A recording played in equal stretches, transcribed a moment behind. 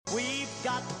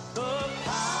got the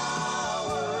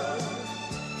power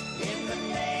in the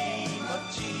name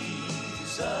of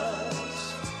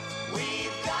Jesus.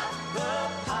 We've got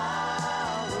the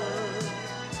power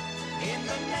in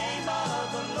the name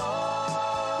of the Lord.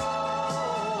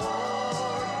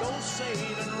 Though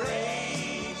Satan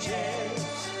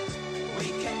rages, we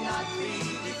cannot be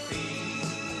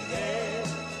defeated,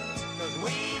 'cause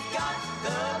we've got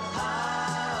the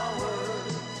power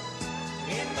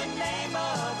in the name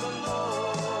of the Lord.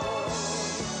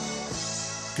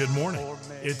 Good morning.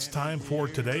 It's time for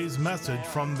today's message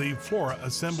from the Flora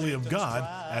Assembly of God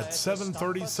at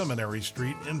 730 Seminary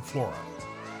Street in Flora.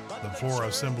 The Flora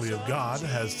Assembly of God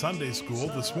has Sunday school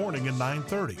this morning at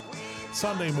 9:30.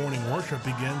 Sunday morning worship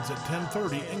begins at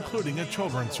 10:30, including a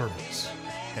children's service.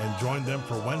 And join them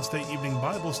for Wednesday evening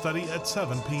Bible study at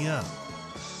 7 p.m.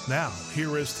 Now,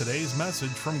 here is today's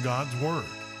message from God's Word.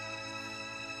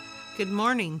 Good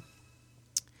morning.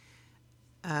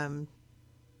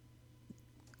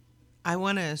 I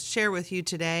want to share with you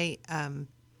today,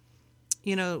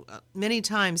 many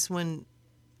times when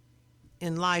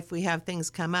in life we have things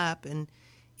come up, and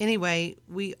anyway,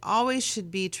 we always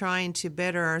should be trying to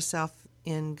better ourselves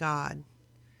in God.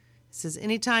 It says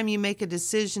anytime you make a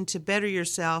decision to better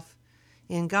yourself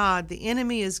in God, the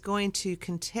enemy is going to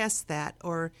contest that,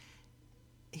 or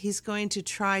he's going to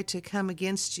try to come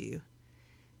against you.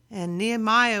 And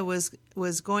Nehemiah was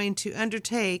going to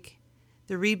undertake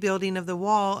the rebuilding of the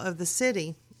wall of the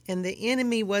city, and the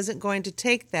enemy wasn't going to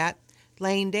take that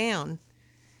laying down.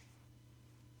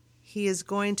 He is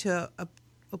going to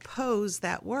oppose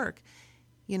that work.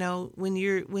 You know, when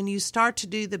you start to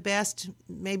do the best,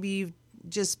 maybe you've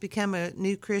just become a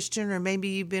new Christian, or maybe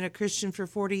you've been a Christian for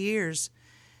 40 years.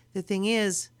 The thing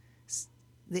is,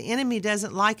 the enemy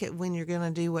doesn't like it when you're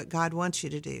going to do what God wants you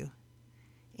to do.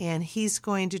 And he's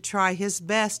going to try his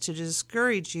best to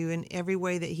discourage you in every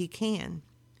way that he can.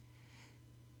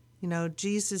 You know,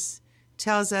 Jesus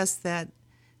tells us that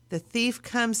the thief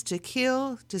comes to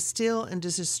kill, to steal, and to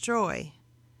destroy.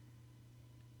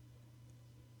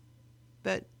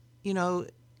 But, you know,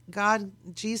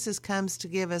 Jesus comes to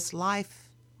give us life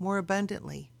more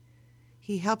abundantly.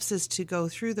 He helps us to go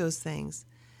through those things.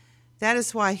 That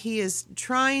is why he is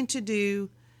trying to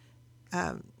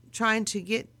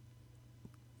get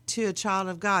to a child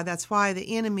of God. That's why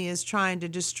the enemy is trying to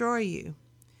destroy you.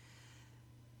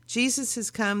 Jesus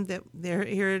has come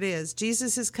here it is.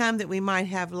 Jesus has come that we might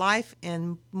have life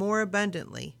and more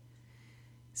abundantly.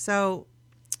 So,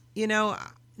 you know,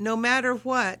 no matter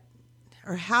what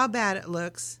or how bad it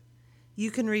looks,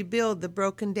 you can rebuild the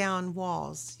broken down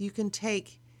walls. You can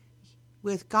take,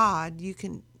 with God, you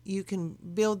can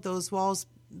build those walls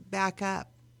back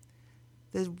up.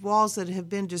 The walls that have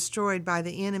been destroyed by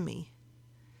the enemy.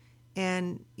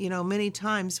 And, you know, many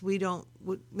times we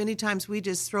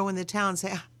just throw in the towel and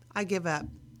say, I give up.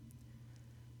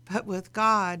 But with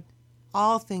God,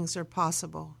 all things are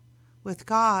possible. With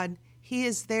God, he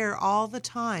is there all the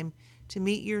time to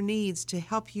meet your needs, to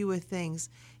help you with things.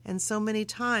 And so many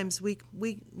times we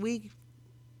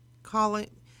call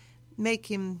it,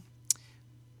 we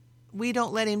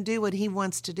don't let him do what he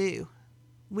wants to do.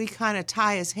 We kind of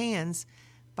tie his hands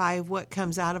by what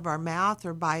comes out of our mouth,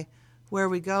 or by where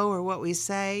we go, or what we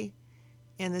say.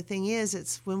 And the thing is,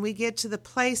 it's when we get to the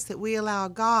place that we allow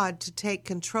God to take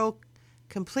complete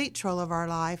control of our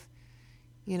life,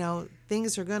 you know,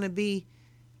 things are they going to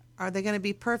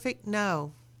be perfect?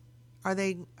 No. Are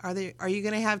you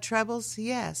going to have troubles?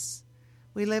 Yes.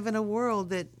 We live in a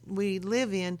world that we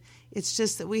live in. It's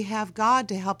just that we have God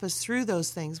to help us through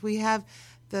those things. We have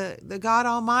the God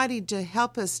Almighty to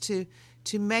help us to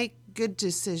make good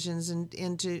decisions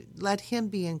and to let him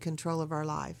be in control of our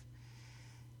life.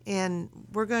 And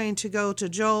we're going to go to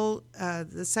Joel,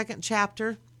 the 2nd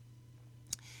chapter,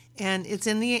 and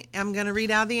I'm going to read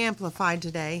out the Amplified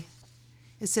today.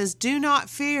 It says, "Do not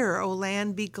fear, O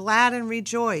land, be glad and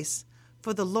rejoice,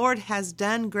 for the Lord has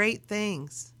done great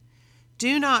things.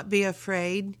 Do not be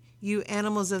afraid, you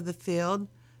animals of the field,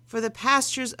 for the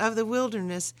pastures of the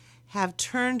wilderness have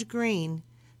turned green.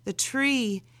 The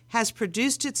tree has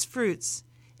produced its fruits,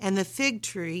 and the fig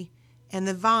tree and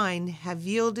the vine have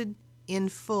yielded in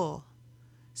full.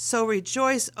 So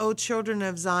rejoice, O children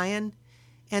of Zion,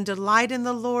 and delight in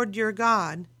the Lord your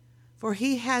God, for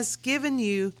he has given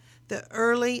you the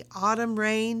early autumn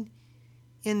rain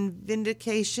in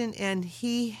vindication, and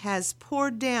he has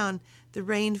poured down the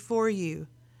rain for you,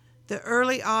 the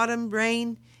early autumn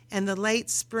rain and the late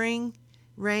spring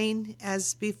rain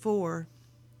as before.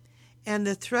 And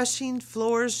the threshing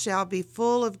floors shall be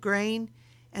full of grain,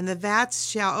 and the vats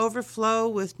shall overflow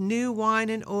with new wine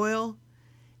and oil.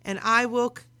 And I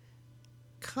will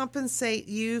compensate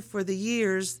you for the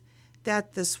years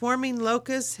that the swarming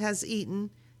locust has eaten,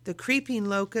 the creeping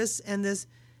locust and the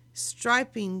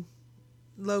striping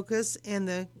locust and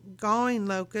the gawing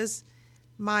locust,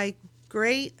 my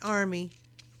great army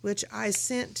which I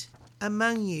sent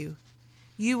among you.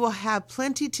 You will have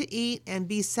plenty to eat and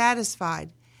be satisfied,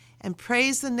 and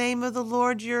praise the name of the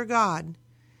Lord your God,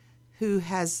 who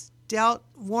has dealt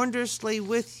wondrously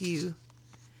with you,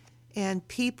 and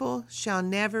people shall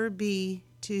never be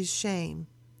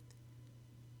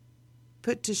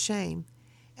put to shame.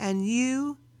 And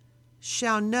you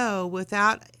shall know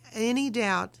without any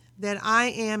doubt that I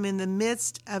am in the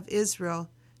midst of Israel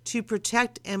to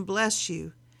protect and bless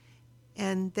you,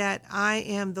 and that I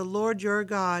am the Lord your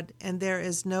God, and there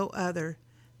is no other.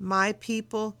 My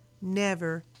people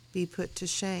never be put to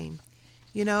shame.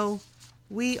 You know,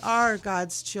 we are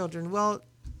God's children. Well,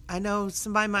 I know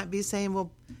somebody might be saying,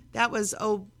 well, that was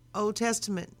Old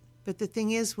Testament. But the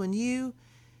thing is, when you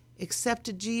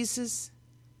accepted Jesus,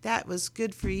 that was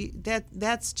good for you.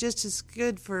 That's just as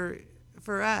good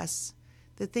for us.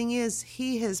 The thing is,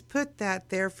 he has put that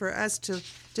there for us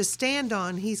to stand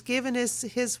on. He's given us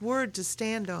his word to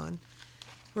stand on.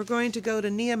 We're going to go to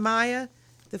Nehemiah,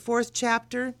 the 4th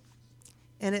chapter,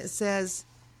 and it says,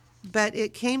 but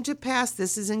it came to pass,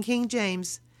 this is in King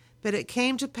James, but it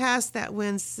came to pass that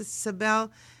when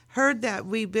Sabel heard that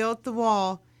we built the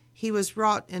wall, he was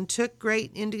wroth and took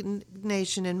great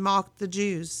indignation and mocked the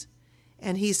Jews.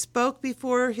 And he spoke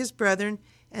before his brethren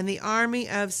and the army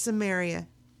of Samaria,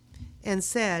 and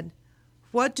said,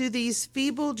 what do these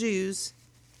feeble Jews?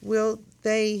 Will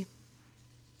they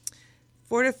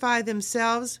fortify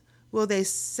themselves? Will they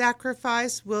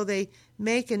sacrifice? Will they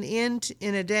make an end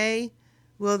in a day?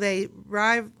 Will they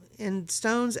rive in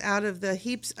stones out of the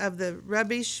heaps of the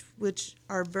rubbish which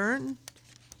are burnt?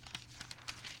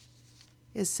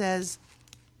 It says,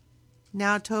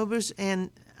 now Tobish, and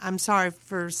I'm sorry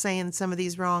for saying some of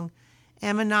these wrong,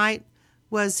 Ammonite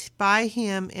was by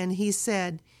him, and he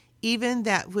said, even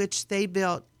that which they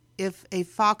built, if a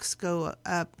fox go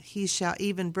up, he shall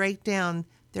even break down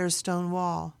their stone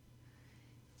wall.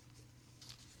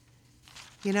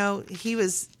 You know,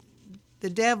 the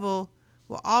devil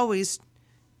will always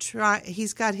try,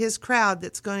 he's got his crowd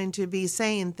that's going to be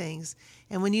saying things.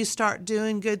 And when you start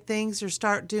doing good things or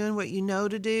start doing what you know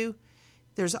to do,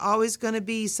 there's always going to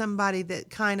be somebody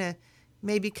that kind of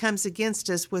maybe comes against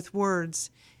us with words.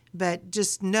 But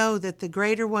just know that the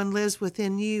greater one lives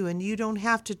within you, and you don't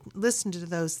have to listen to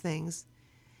those things.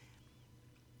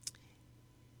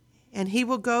 And he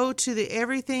will go to the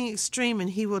everything extreme, and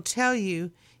he will tell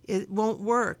you it won't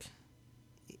work.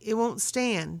 It won't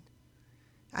stand.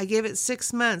 I give it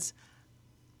 6 months.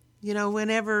 You know,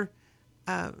 whenever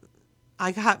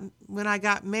when I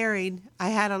got married, I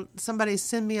had somebody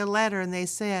send me a letter, and they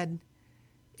said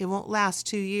it won't last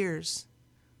 2 years.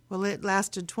 Well, it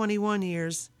lasted 21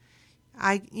 years.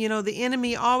 The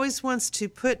enemy always wants to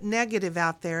put negative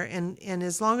out there, and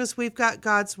as long as we've got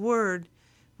God's word,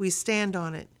 we stand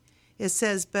on it. It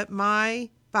says, but my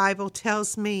Bible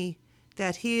tells me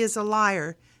that he is a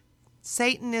liar.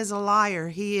 Satan is a liar.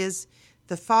 He is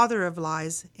the father of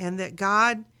lies, and that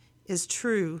God is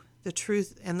true, the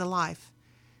truth, and the life.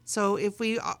 So if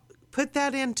we put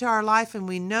that into our life and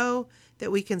we know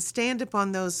that we can stand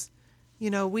upon those,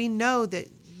 we know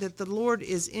that the Lord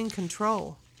is in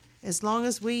control. As long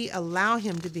as we allow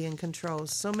him to be in control.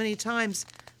 So many times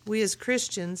we as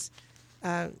Christians,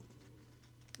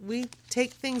 we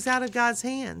take things out of God's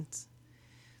hands.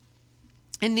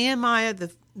 In Nehemiah,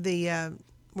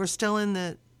 we're still in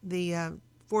the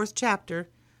 4th chapter.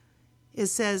 It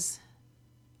says,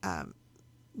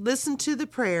 listen to the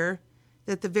prayer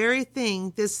that the very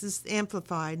thing, this is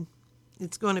amplified,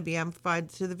 it's going to be amplified,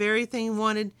 to the very thing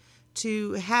wanted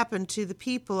to happen to the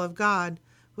people of God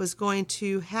was going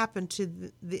to happen to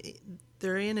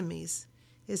their enemies.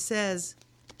 It says,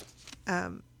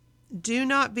 do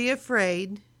not be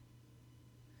afraid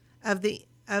of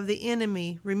the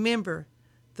enemy. Remember,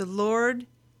 the Lord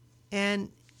and,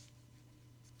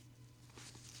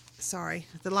 sorry,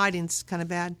 the lighting's kind of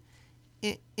bad.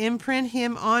 Imprint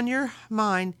him on your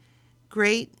mind,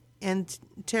 great and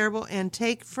terrible, and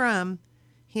take from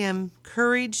him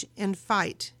courage and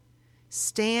fight.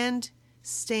 Stand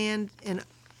and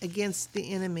against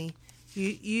the enemy.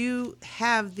 You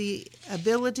have the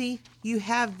ability, you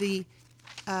have the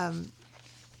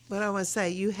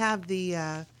you have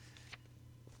the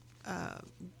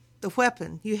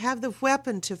weapon. You have the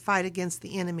weapon to fight against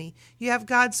the enemy. You have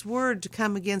God's word to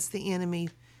come against the enemy.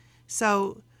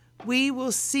 So we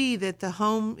will see that the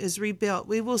home is rebuilt.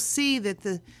 We will see that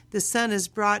the son is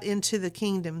brought into the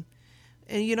kingdom.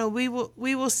 And we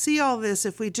will see all this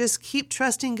if we just keep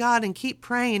trusting God and keep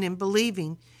praying and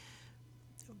believing.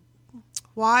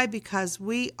 Why? Because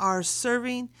we are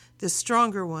serving the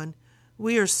stronger one.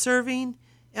 We are serving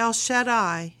El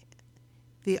Shaddai,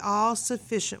 the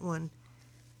all-sufficient one.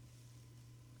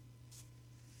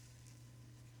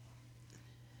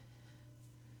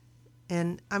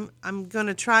 And I'm going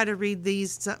to try to read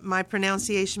these. My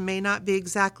pronunciation may not be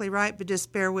exactly right, but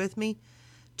just bear with me.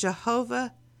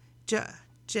 Jehovah,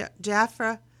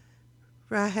 Japhra,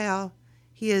 Rahel.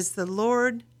 He is the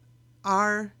Lord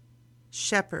our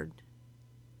shepherd.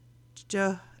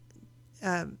 Jehovah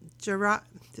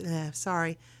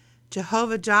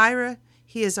Jireh.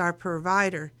 He is our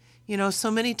provider.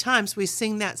 So many times we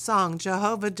sing that song,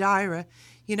 Jehovah Jireh.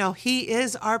 He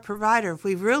is our provider. If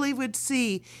we really would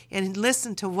see and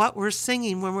listen to what we're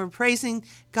singing when we're praising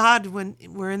God when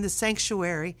we're in the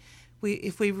sanctuary,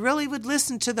 if we really would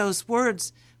listen to those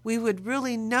words, we would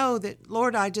really know that,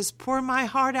 Lord, I just pour my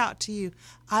heart out to you.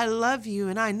 I love you,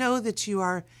 and I know that you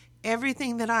are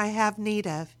everything that I have need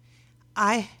of.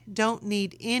 I don't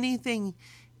need anything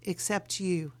except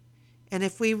you. And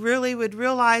if we really would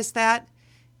realize that,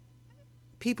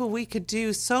 people, we could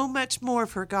do so much more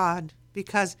for God,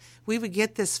 because we would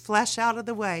get this flesh out of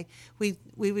the way. We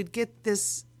would get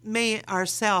this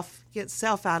get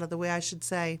self out of the way, I should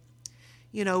say.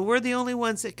 We're the only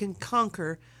ones that can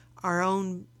conquer our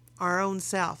own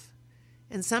self.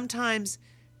 And sometimes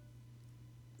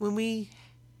when we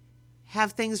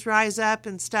have things rise up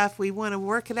and stuff, we want to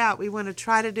work it out. We want to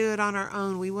try to do it on our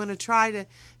own. We want to try to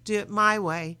do it my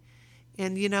way.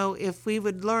 And, if we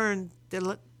would learn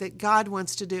that God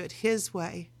wants to do it his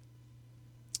way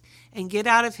and get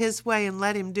out of his way and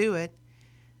let him do it,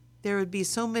 there would be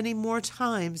so many more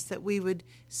times that we would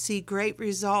see great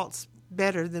results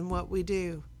better than what we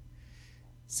do.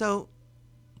 So,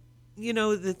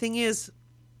 the thing is,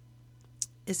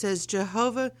 it says,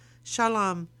 Jehovah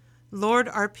Shalom, Lord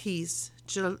our peace,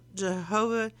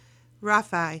 Jehovah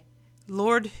Rapha,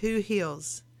 Lord who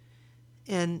heals,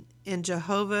 and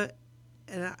Jehovah,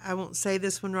 and I won't say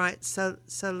this one right,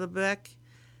 Salabek,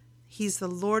 he's the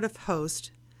Lord of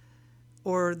hosts,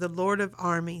 or the Lord of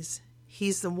armies.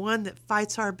 He's the one that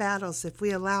fights our battles if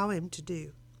we allow him to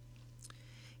do.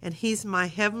 And he's my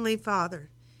heavenly Father.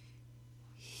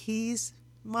 He's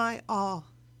my all.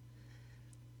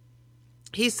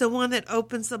 He's the one that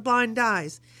opens the blind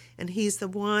eyes, and he's the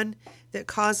one that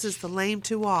causes the lame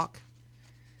to walk.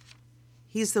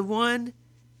 He's the one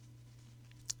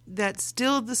that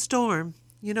stilled the storm.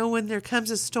 When there comes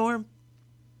a storm,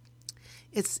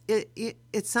 it's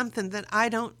something that I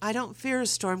don't fear a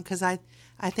storm, because I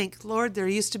think, Lord, there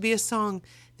used to be a song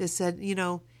that said,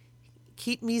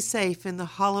 keep me safe in the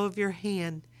hollow of your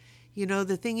hand.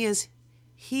 The thing is,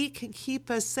 he can keep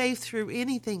us safe through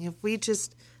anything if we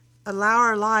just allow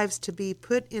our lives to be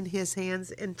put in his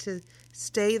hands and to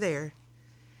stay there.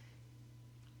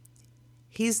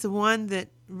 He's the one that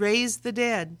raised the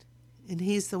dead, and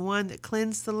he's the one that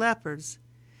cleansed the lepers.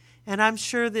 And I'm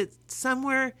sure that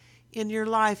somewhere in your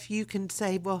life you can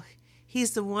say, well,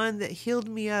 he's the one that healed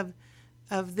me of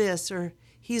this, or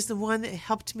he's the one that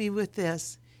helped me with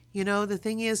this. The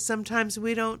thing is, sometimes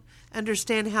we don't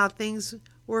understand how things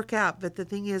work out, but the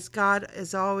thing is, God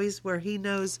is always where he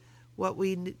knows what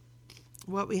we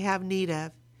have need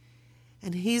of.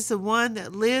 And he's the one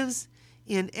that lives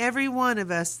in every one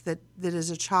of us that is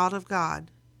a child of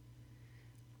God.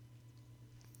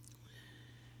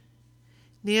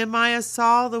 Nehemiah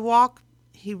saw the walk.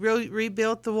 He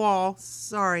rebuilt the wall.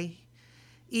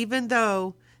 Even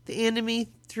though the enemy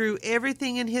threw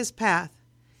everything in his path,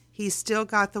 he still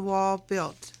got the wall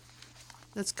built.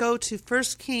 Let's go to 1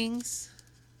 Kings.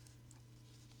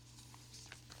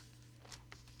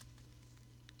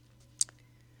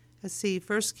 Let's see,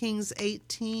 1 Kings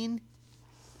 18.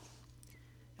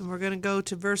 And we're going to go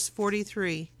to verse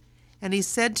 43. And he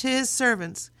said to his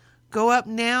servants, go up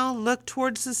now, look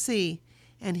towards the sea.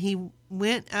 And he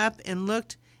went up and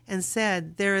looked and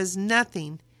said, there is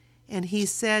nothing. And he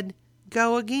said,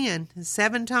 go again,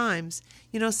 7 times.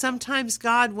 Sometimes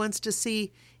God wants to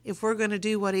see if we're going to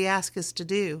do what he asks us to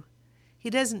do. He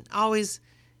doesn't always,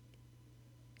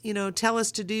 tell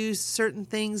us to do certain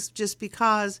things just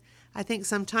because. I think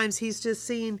sometimes he's just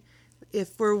seeing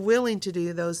if we're willing to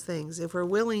do those things, if we're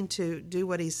willing to do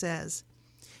what he says.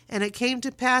 And it came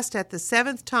to pass at the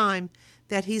 7th time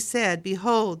that he said,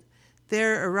 behold,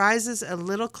 there arises a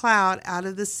little cloud out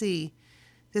of the sea.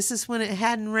 This is when it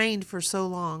hadn't rained for so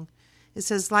long. It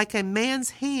says, like a man's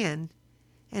hand.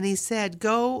 And he said,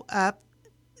 go up,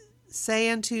 say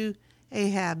unto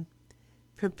Ahab,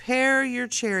 prepare your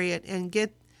chariot and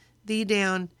get thee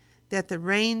down, that the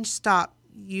rain stop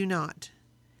you not.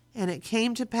 And it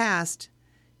came to pass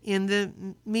in the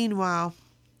meanwhile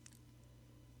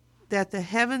that the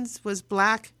heavens was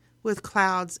black with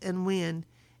clouds and wind,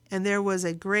 and there was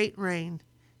a great rain.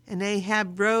 And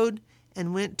Ahab rode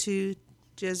and went to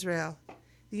Jezreel.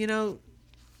 You know,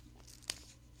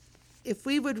 if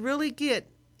we would really get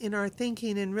in our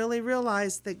thinking and really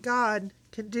realize that God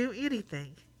can do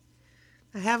anything.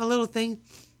 I have a little thing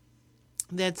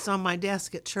that's on my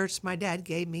desk at church my dad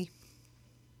gave me.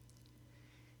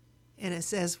 And it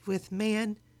says, with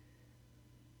man,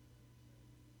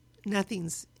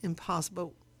 nothing's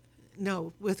impossible.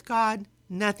 No, with God,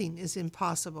 nothing is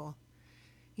impossible.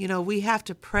 You know, we have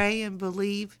to pray and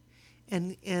believe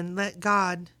and let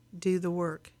God do the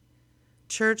work.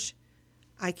 Church,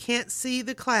 I can't see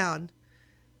the cloud,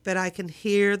 but I can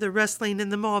hear the rustling in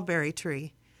the mulberry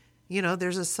tree. You know,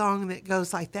 there's a song that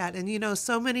goes like that. And, you know,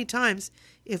 so many times,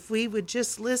 if we would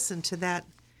just listen to that,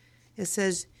 it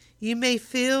says, you may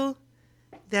feel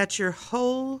that your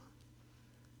whole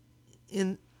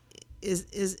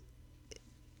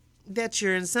that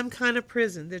you're in some kind of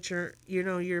prison, that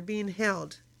you're being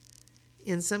held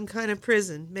in some kind of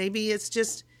prison. Maybe it's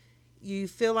just you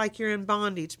feel like you're in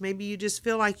bondage. Maybe you just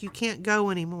feel like you can't go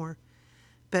anymore.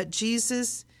 But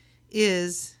Jesus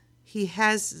he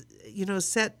has,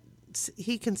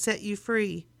 he can set you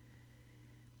free.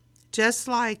 Just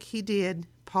like he did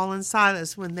Paul and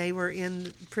Silas when they were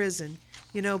in prison.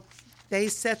 You know, they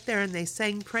sat there and they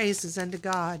sang praises unto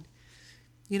God.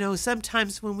 You know,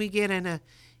 sometimes when we get in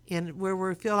where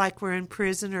we feel like we're in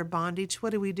prison or bondage,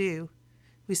 what do?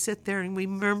 We sit there and we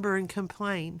murmur and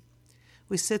complain.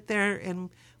 We sit there and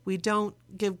we don't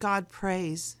give God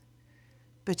praise.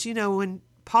 But you know, when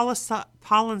Paul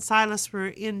and Silas were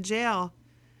in jail,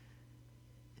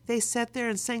 they sat there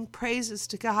and sang praises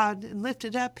to God and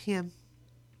lifted up him.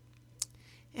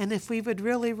 And if we would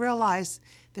really realize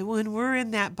that when we're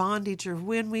in that bondage or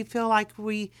when we feel like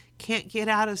we can't get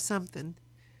out of something,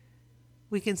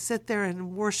 we can sit there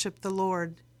and worship the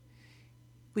Lord.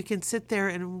 We can sit there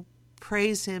and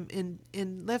praise him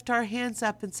and lift our hands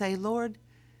up and say, Lord,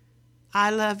 I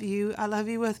love you. I love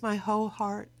you with my whole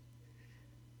heart.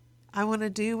 I want to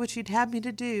do what you'd have me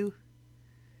to do.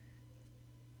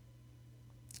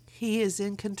 He is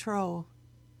in control,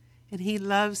 and he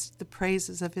loves the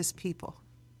praises of his people.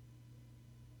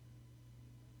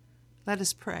 Let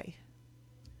us pray.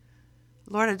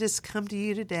 Lord, I just come to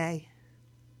you today,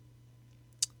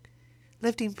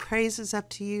 lifting praises up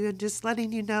to you and just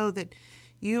letting you know that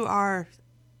you are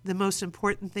the most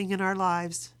important thing in our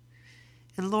lives.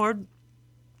 And Lord,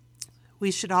 we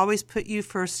should always put you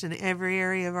first in every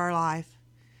area of our life.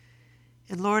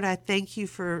 And Lord, I thank you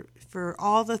for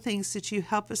all the things that you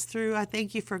help us through. I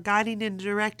thank you for guiding and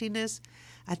directing us.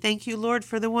 I thank you, Lord,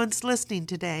 for the ones listening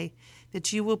today,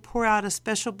 that you will pour out a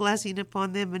special blessing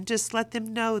upon them and just let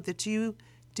them know that you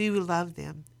do love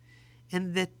them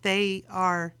and that they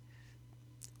are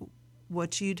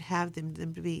what you'd have them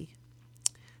to be.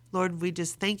 Lord, we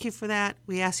just thank you for that.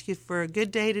 We ask you for a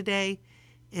good day today.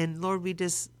 And Lord, we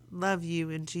just love you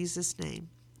in Jesus' name.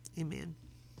 Amen.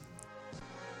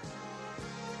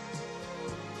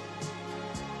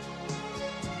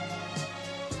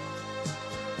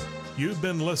 You've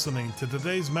been listening to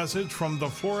today's message from the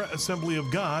Flora Assembly of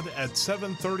God at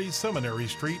 730 Seminary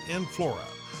Street in Flora.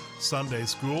 Sunday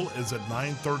school is at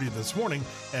 9:30 this morning,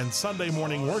 and Sunday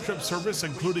morning worship service,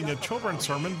 including a children's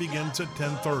sermon, begins at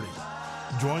 10:30.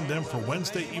 Join them for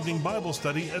Wednesday evening Bible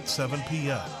study at 7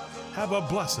 p.m. Have a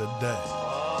blessed day.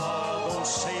 Although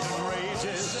Satan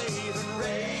rages,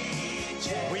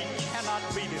 we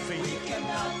cannot be defeated.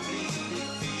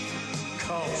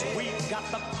 'Cause we've got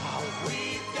the power.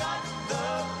 We've got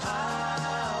the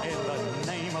power. In the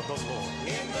name of the Lord.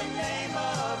 In the name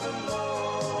of the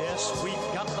Lord. Yes, we've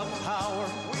got the